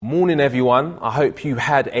Morning, everyone. I hope you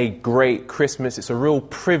had a great Christmas. It's a real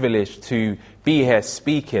privilege to be here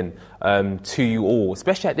speaking to you all,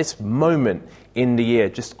 especially at this moment in the year,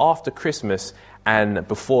 just after Christmas and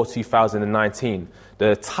before 2019.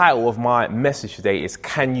 The title of my message today is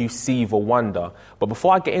Can You See the Wonder? But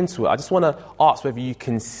before I get into it, I just want to ask whether you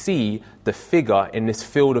can see the figure in this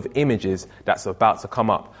field of images that's about to come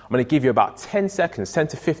up. I'm going to give you about 10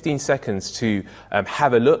 to 15 seconds to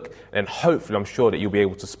have a look, and hopefully I'm sure that you'll be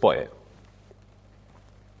able to spot it.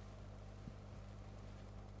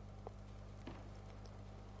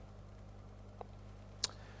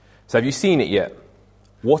 So have you seen it yet?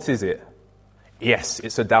 What is it? Yes,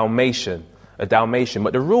 it's a Dalmatian. But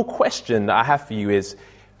the real question that I have for you is,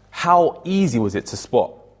 how easy was it to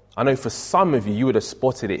spot? I know for some of you, you would have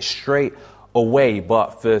spotted it straight away,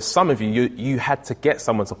 but for some of you had to get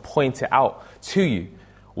someone to point it out to you,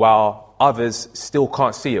 while others still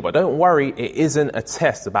can't see it. But don't worry, it isn't a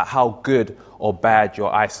test about how good or bad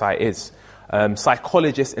your eyesight is.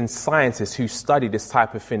 Psychologists and scientists who study this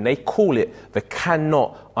type of thing, they call it the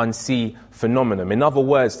cannot unsee phenomenon. In other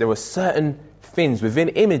words, there are certain things within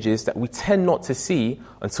images that we tend not to see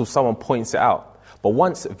until someone points it out. But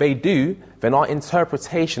once they do, then our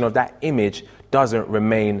interpretation of that image doesn't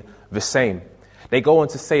remain the same. They go on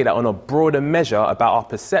to say that on a broader measure about our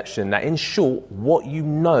perception, that in short, what you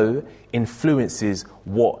know influences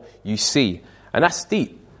what you see. And that's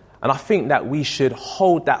deep. And I think that we should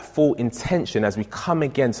hold that full intention as we come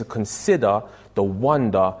again to consider the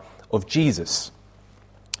wonder of Jesus.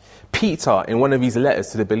 Peter, in one of his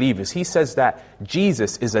letters to the believers, he says that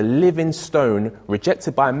Jesus is a living stone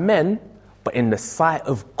rejected by men, but in the sight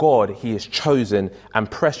of God, he is chosen and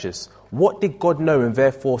precious. What did God know and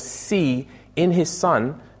therefore see in his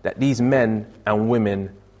Son that these men and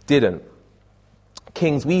women didn't?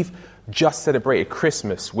 Kings, we've just celebrated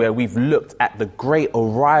Christmas, where we've looked at the great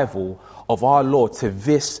arrival of our Lord to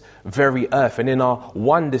this very earth. And in our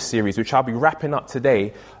Wonder series, which I'll be wrapping up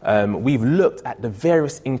today, we've looked at the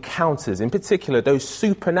various encounters, in particular those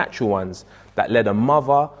supernatural ones that led a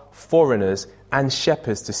mother, foreigners and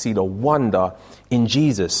shepherds to see the wonder in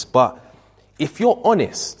Jesus. But if you're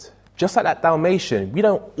honest, just like that Dalmatian, we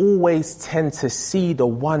don't always tend to see the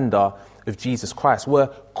wonder of Jesus Christ. We're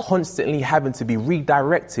constantly having to be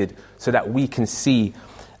redirected so that we can see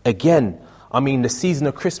again. I mean, the season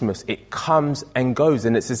of Christmas, it comes and goes,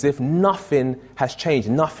 and it's as if nothing has changed.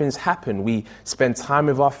 Nothing's happened. We spend time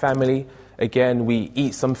with our family. Again, we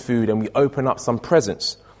eat some food and we open up some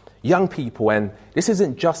presents. Young people, and this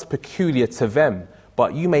isn't just peculiar to them,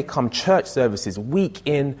 but you may come church services week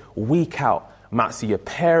in, week out. You might see your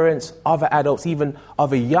parents, other adults, even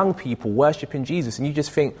other young people worshiping Jesus, and you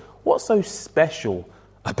just think, what's so special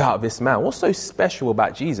about this man? What's so special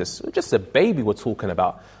about Jesus? It's just a baby we're talking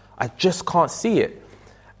about. I just can't see it.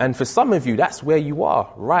 And for some of you, that's where you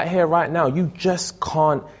are, right here, right now. You just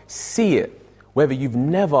can't see it, whether you've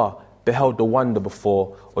never beheld the wonder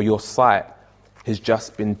before or your sight has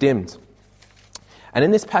just been dimmed. And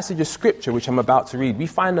in this passage of scripture, which I'm about to read, we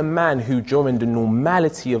find a man who, during the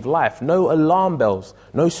normality of life, no alarm bells,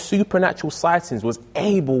 no supernatural sightings, was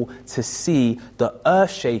able to see the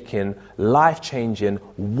earth-shaking, life-changing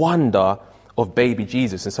wonder of baby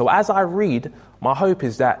Jesus. And so as I read, my hope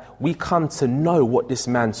is that we come to know what this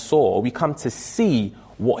man saw, or we come to see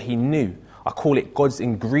what he knew. I call it God's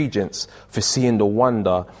ingredients for seeing the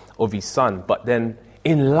wonder of his Son. But then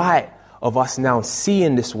in light of us now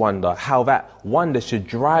seeing this wonder, how that wonder should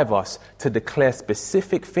drive us to declare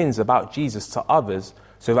specific things about Jesus to others,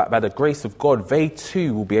 so that by the grace of God, they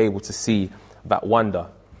too will be able to see that wonder.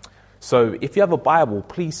 So if you have a Bible,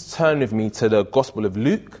 please turn with me to the Gospel of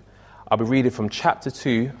Luke. I'll be reading from chapter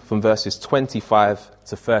 2, from verses 25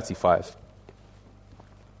 to 35.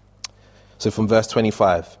 So from verse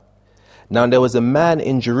 25. Now there was a man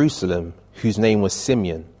in Jerusalem whose name was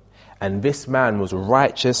Simeon, and this man was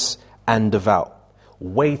righteous and devout,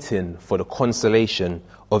 waiting for the consolation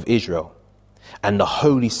of Israel. And the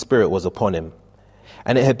Holy Spirit was upon him.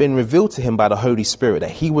 And it had been revealed to him by the Holy Spirit that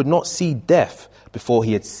he would not see death before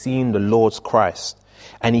he had seen the Lord's Christ.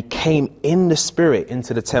 And he came in the Spirit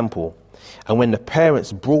into the temple. And when the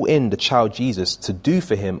parents brought in the child Jesus to do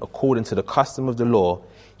for him according to the custom of the law,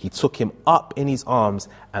 he took him up in his arms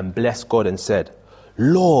and blessed God and said,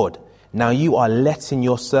 Lord, now you are letting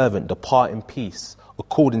your servant depart in peace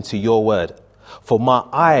according to your word. For my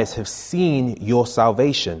eyes have seen your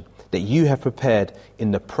salvation, that you have prepared in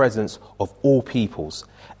the presence of all peoples,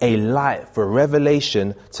 a light for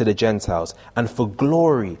revelation to the Gentiles and for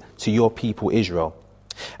glory to your people Israel.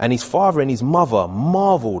 And his father and his mother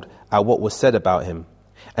marveled at what was said about him.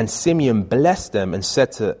 And Simeon blessed them and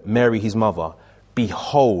said to Mary his mother,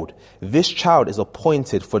 Behold, this child is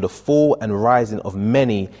appointed for the fall and rising of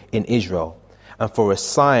many in Israel, and for a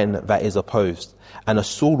sign that is opposed. And a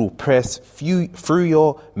sword will press through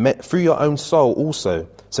your own soul also,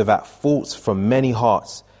 so that thoughts from many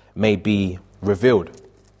hearts may be revealed.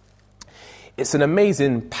 It's an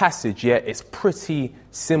amazing passage, yet it's pretty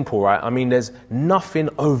simple, right? I mean, there's nothing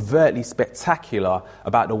overtly spectacular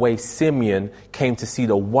about the way Simeon came to see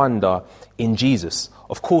the wonder in Jesus.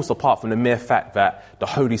 Of course, apart from the mere fact that the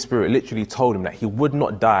Holy Spirit literally told him that he would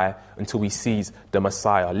not die until he sees the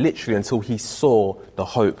Messiah, literally until he saw the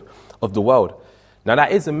hope of the world. Now,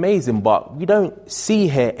 that is amazing, but we don't see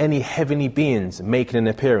here any heavenly beings making an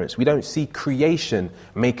appearance. We don't see creation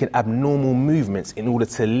making abnormal movements in order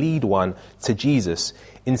to lead one to Jesus.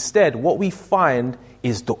 Instead, what we find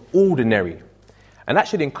is the ordinary. And that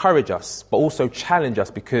should encourage us, but also challenge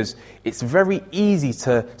us, because it's very easy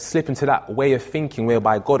to slip into that way of thinking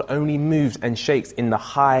whereby God only moves and shakes in the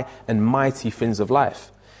high and mighty things of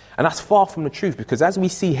life. And that's far from the truth, because as we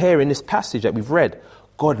see here in this passage that we've read,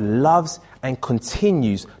 God loves and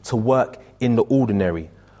continues to work in the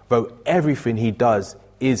ordinary, though everything he does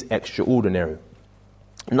is extraordinary.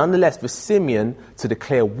 Nonetheless, for Simeon to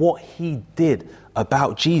declare what he did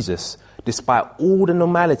about Jesus, despite all the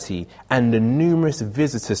normality and the numerous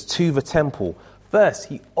visitors to the temple, first,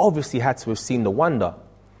 he obviously had to have seen the wonder,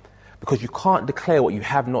 because you can't declare what you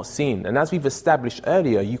have not seen. And as we've established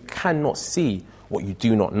earlier, you cannot see what you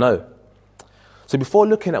do not know. So before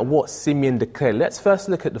looking at what Simeon declared, let's first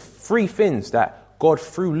look at the three things that God,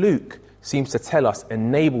 through Luke, seems to tell us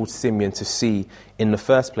enabled Simeon to see in the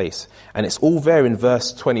first place. And it's all there in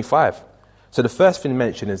verse 25. So the first thing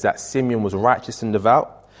mentioned is that Simeon was righteous and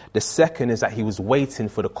devout. The second is that he was waiting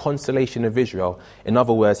for the consolation of Israel. In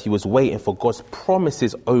other words, he was waiting for God's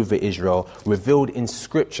promises over Israel, revealed in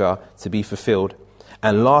Scripture, to be fulfilled.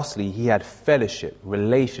 And lastly, he had fellowship,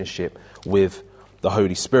 relationship with the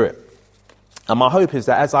Holy Spirit. And my hope is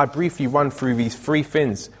that as I briefly run through these three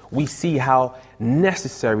things, we see how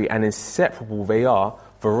necessary and inseparable they are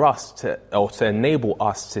for us to enable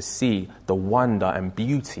us to see the wonder and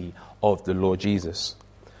beauty of the Lord Jesus.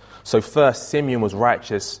 So first, Simeon was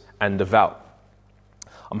righteous and devout.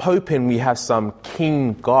 I'm hoping we have some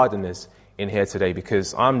keen gardeners in here today,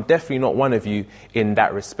 because I'm definitely not one of you in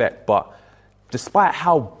that respect. But despite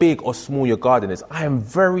how big or small your garden is, I am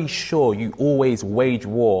very sure you always wage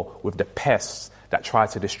war with the pests that try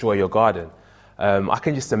to destroy your garden. I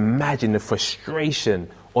can just imagine the frustration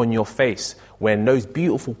on your face when those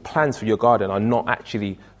beautiful plans for your garden are not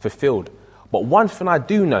actually fulfilled. But one thing I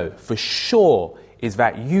do know for sure is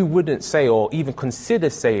that you wouldn't say or even consider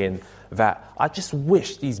saying that I just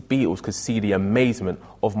wish these beetles could see the amazement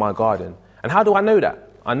of my garden. And how do I know that?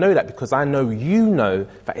 I know that because I know you know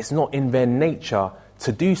that it's not in their nature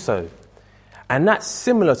to do so. And that's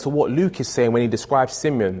similar to what Luke is saying when he describes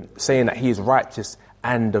Simeon, saying that he is righteous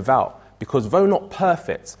and devout. Because though not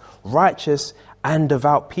perfect, righteous and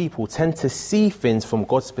devout people tend to see things from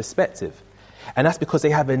God's perspective. And that's because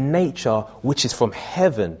they have a nature which is from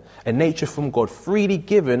heaven, a nature from God freely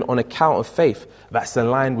given on account of faith that's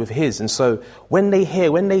aligned with his. And so when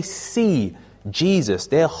they see Jesus,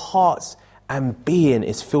 their hearts and being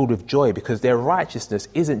is filled with joy, because their righteousness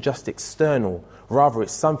isn't just external. Rather,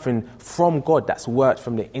 it's something from God that's worked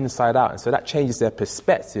from the inside out. And so that changes their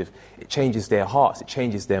perspective. It changes their hearts. It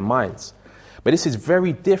changes their minds. But this is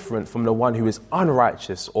very different from the one who is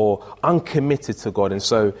unrighteous or uncommitted to God. And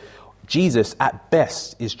so Jesus, at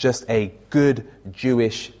best, is just a good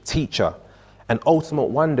Jewish teacher. And ultimate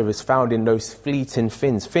wonder is found in those fleeting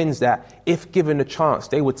things that, if given a chance,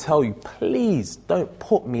 they would tell you, please don't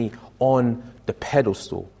put me on the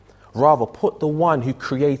pedestal. Rather, put the one who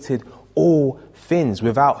created all things,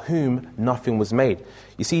 without whom nothing was made.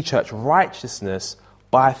 You see, church, righteousness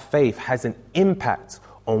by faith has an impact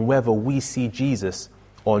on whether we see Jesus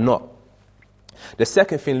or not. The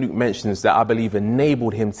second thing Luke mentions that I believe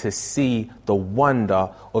enabled him to see the wonder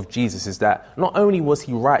of Jesus is that not only was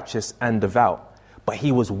he righteous and devout, but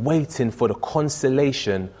he was waiting for the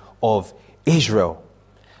consolation of Israel.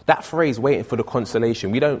 That phrase, waiting for the consolation,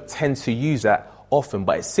 we don't tend to use that often,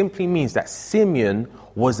 but it simply means that Simeon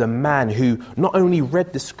was a man who not only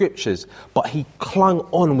read the scriptures, but he clung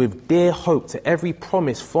on with dear hope to every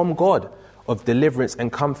promise from God of deliverance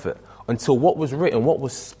and comfort, until what was written, what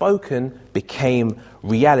was spoken, became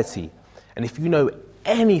reality. And if you know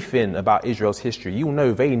anything about Israel's history, you'll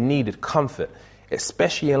know they needed comfort,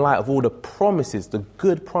 especially in light of all the promises, the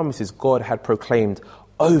good promises God had proclaimed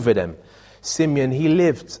over them. Simeon, he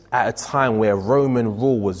lived at a time where Roman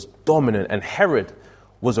rule was dominant, and Herod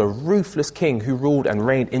was a ruthless king who ruled and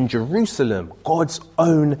reigned in Jerusalem, God's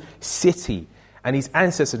own city. And his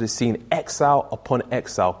ancestors had seen exile upon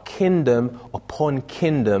exile, kingdom upon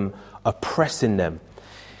kingdom oppressing them.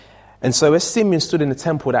 And so as Simeon stood in the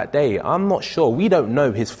temple that day, I'm not sure, we don't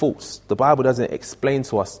know his thoughts. The Bible doesn't explain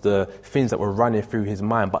to us the things that were running through his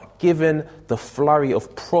mind. But given the flurry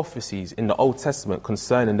of prophecies in the Old Testament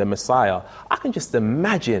concerning the Messiah, I can just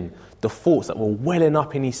imagine the thoughts that were welling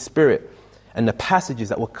up in his spirit and the passages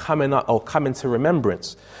that were coming up or coming to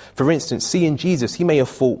remembrance. For instance, seeing Jesus, he may have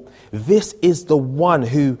thought, this is the one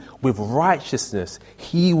who, with righteousness,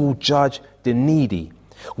 he will judge the needy.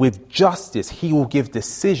 With justice, he will give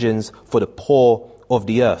decisions for the poor of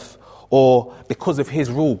the earth. Or because of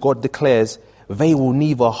his rule, God declares, they will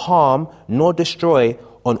neither harm nor destroy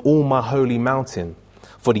on all my holy mountain.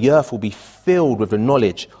 For the earth will be filled with the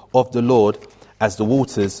knowledge of the Lord as the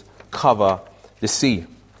waters cover the sea.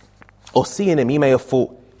 Or seeing him, he may have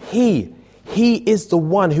thought, he is the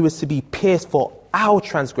one who is to be pierced for our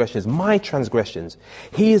transgressions, my transgressions.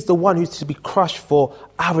 He is the one who is to be crushed for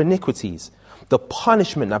our iniquities. The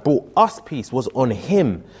punishment that brought us peace was on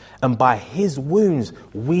him, and by his wounds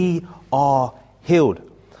we are healed.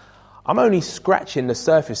 I'm only scratching the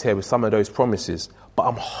surface here with some of those promises, but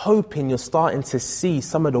I'm hoping you're starting to see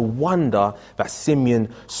some of the wonder that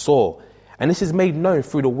Simeon saw. And this is made known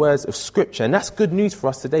through the words of Scripture. And that's good news for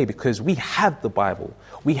us today because we have the Bible.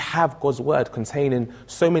 We have God's word containing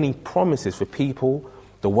so many promises for people,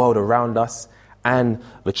 the world around us, and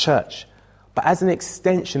the church. But as an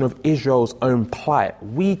extension of Israel's own plight,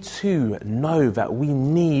 we too know that we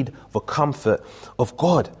need the comfort of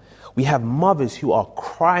God. We have mothers who are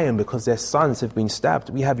crying because their sons have been stabbed.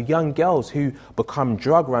 We have young girls who become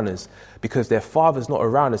drug runners because their father's not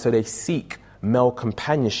around, and so they seek male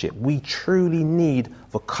companionship. We truly need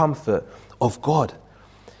the comfort of God.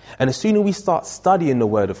 And the sooner we start studying the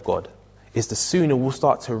Word of God, is the sooner we'll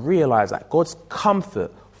start to realize that God's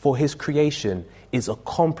comfort for his creation is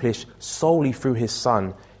accomplished solely through his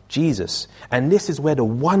Son, Jesus. And this is where the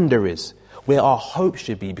wonder is, where our hope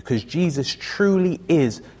should be, because Jesus truly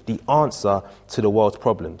is the answer to the world's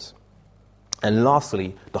problems. And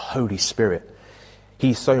lastly, the Holy Spirit.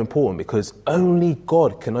 He's so important because only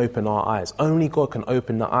God can open our eyes. Only God can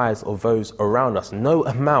open the eyes of those around us. No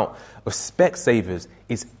amount of Specsavers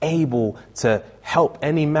is able to help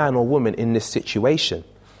any man or woman in this situation.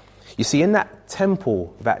 You see, in that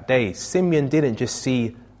temple that day, Simeon didn't just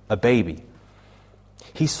see a baby.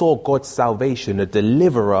 He saw God's salvation, a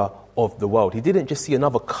deliverer of the world. He didn't just see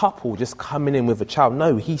another couple just coming in with a child.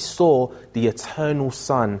 No, he saw the eternal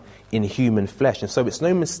Son in human flesh. And so it's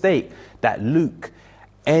no mistake that Luke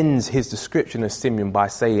ends his description of Simeon by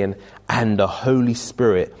saying, and the Holy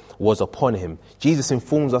Spirit was upon him. Jesus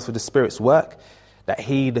informs us of the Spirit's work, that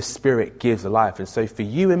he, the Spirit, gives life. And so for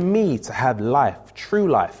you and me to have life, true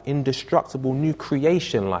life, indestructible, new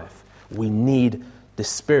creation life, we need the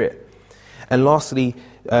Spirit. And lastly,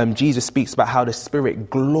 Jesus speaks about how the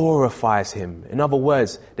Spirit glorifies him. In other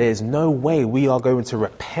words, there is no way we are going to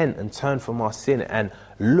repent and turn from our sin and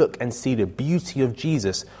look and see the beauty of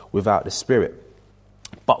Jesus without the Spirit.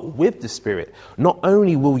 But with the Spirit, not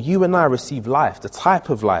only will you and I receive life, the type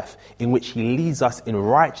of life in which he leads us in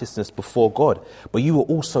righteousness before God, but you will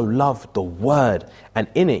also love the Word, and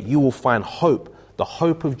in it you will find hope, the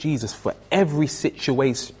hope of Jesus for every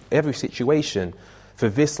situation, for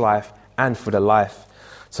this life and for the life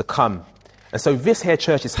to come. And so this here,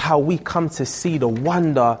 church, is how we come to see the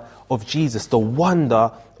wonder of Jesus, the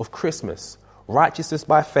wonder of Christmas. Righteousness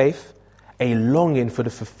by faith, a longing for the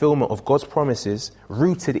fulfillment of God's promises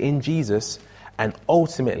rooted in Jesus, and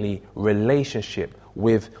ultimately relationship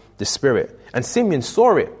with the Spirit. And Simeon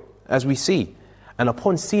saw it, as we see. And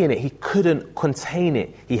upon seeing it, he couldn't contain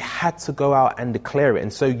it. He had to go out and declare it.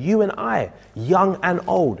 And so you and I, young and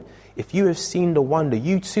old, if you have seen the wonder,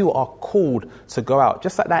 you too are called to go out.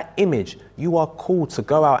 Just like that image, you are called to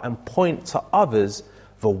go out and point to others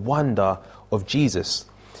the wonder of Jesus.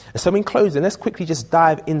 And so in closing, let's quickly just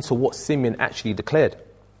dive into what Simeon actually declared.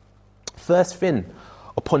 First thing,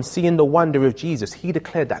 upon seeing the wonder of Jesus, he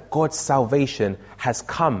declared that God's salvation has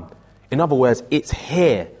come. In other words, it's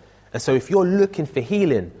here. And so if you're looking for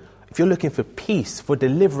healing, if you're looking for peace, for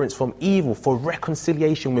deliverance from evil, for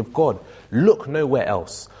reconciliation with God, look nowhere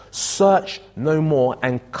else. Search no more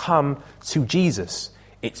and come to Jesus.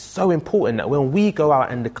 It's so important that when we go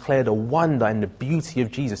out and declare the wonder and the beauty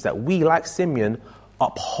of Jesus, that we, like Simeon,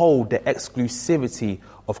 uphold the exclusivity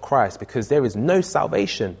of Christ, because there is no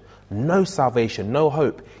salvation, no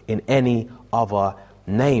hope in any other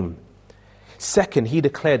name. Second, he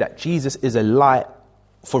declared that Jesus is a light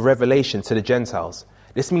for revelation to the Gentiles.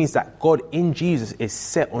 This means that God in Jesus is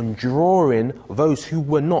set on drawing those who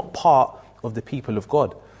were not part of the people of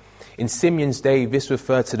God. In Simeon's day, this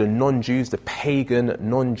referred to the non-Jews, the pagan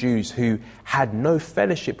non-Jews who had no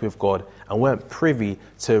fellowship with God and weren't privy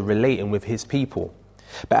to relating with his people.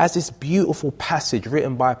 But as this beautiful passage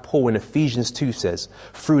written by Paul in Ephesians 2 says,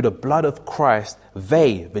 through the blood of Christ,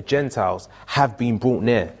 they, the Gentiles, have been brought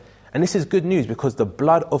near. And this is good news because the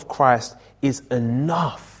blood of Christ is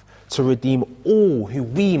enough to redeem all who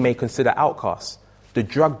we may consider outcasts. The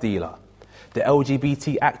drug dealer, the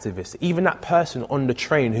LGBT activist, even that person on the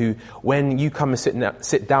train who, when you come and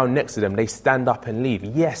sit down next to them, they stand up and leave.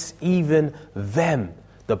 Yes, even them.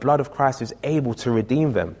 The blood of Christ is able to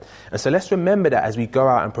redeem them. And so let's remember that as we go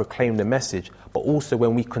out and proclaim the message, but also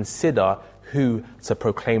when we consider who to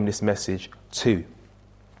proclaim this message to.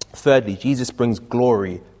 Thirdly, Jesus brings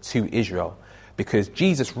glory to Israel because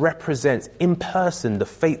Jesus represents in person the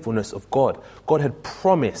faithfulness of God. God had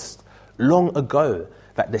promised long ago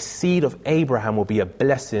that the seed of Abraham will be a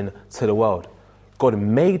blessing to the world. God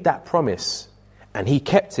made that promise and he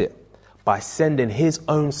kept it by sending his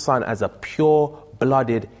own son as a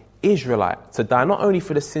pure-blooded Israelite to die not only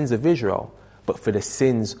for the sins of Israel, but for the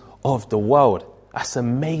sins of the world. That's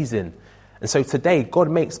amazing. And so today, God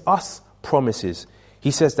makes us promises.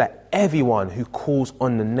 He says that everyone who calls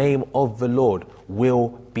on the name of the Lord will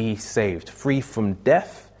be saved, free from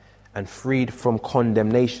death and freed from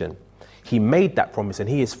condemnation. He made that promise and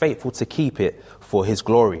he is faithful to keep it for his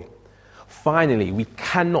glory. Finally, we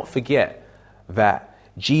cannot forget that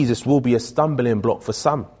Jesus will be a stumbling block for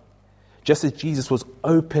some. Just as Jesus was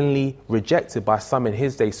openly rejected by some in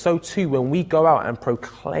his day, so too when we go out and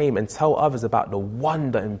proclaim and tell others about the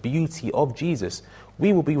wonder and beauty of Jesus,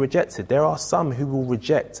 we will be rejected. There are some who will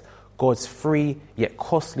reject God's free yet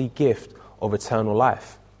costly gift of eternal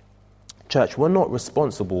life. Church, we're not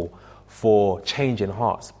responsible for changing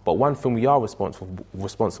hearts, but one thing we are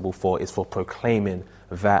responsible for is for proclaiming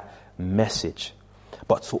that message.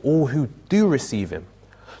 But to all who do receive him,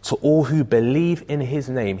 to all who believe in his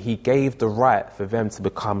name, he gave the right for them to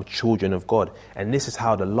become children of God. And this is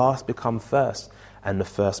how the last become first and the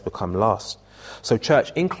first become last. So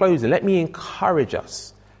church, in closing, let me encourage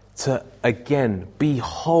us to again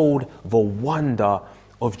behold the wonder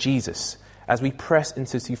of Jesus. As we press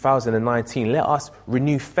into 2019, let us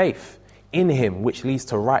renew faith in him, which leads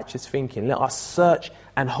to righteous thinking. Let us search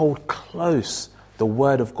and hold close the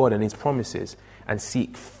word of God and his promises and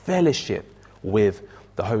seek fellowship with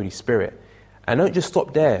the Holy Spirit. And don't just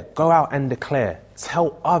stop there. Go out and declare.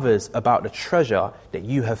 Tell others about the treasure that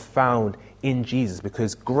you have found in Jesus,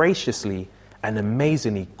 because graciously and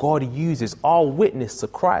amazingly, God uses our witness to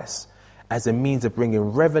Christ as a means of bringing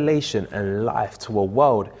revelation and life to a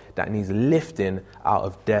world that needs lifting out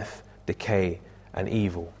of death, decay, and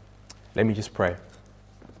evil. Let me just pray.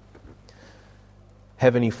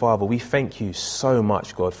 Heavenly Father, we thank you so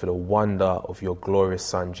much, God, for the wonder of your glorious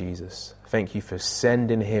Son, Jesus. Thank you for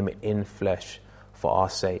sending him in flesh for our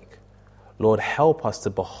sake. Lord, help us to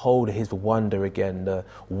behold his wonder again, the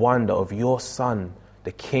wonder of your Son,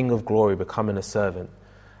 the King of glory, becoming a servant.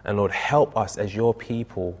 And Lord, help us as your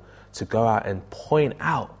people to go out and point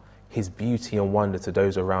out his beauty and wonder to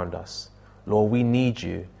those around us. Lord, we need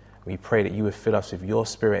you. We pray that you would fill us with your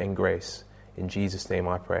spirit and grace. In Jesus' name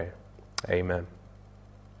I pray. Amen.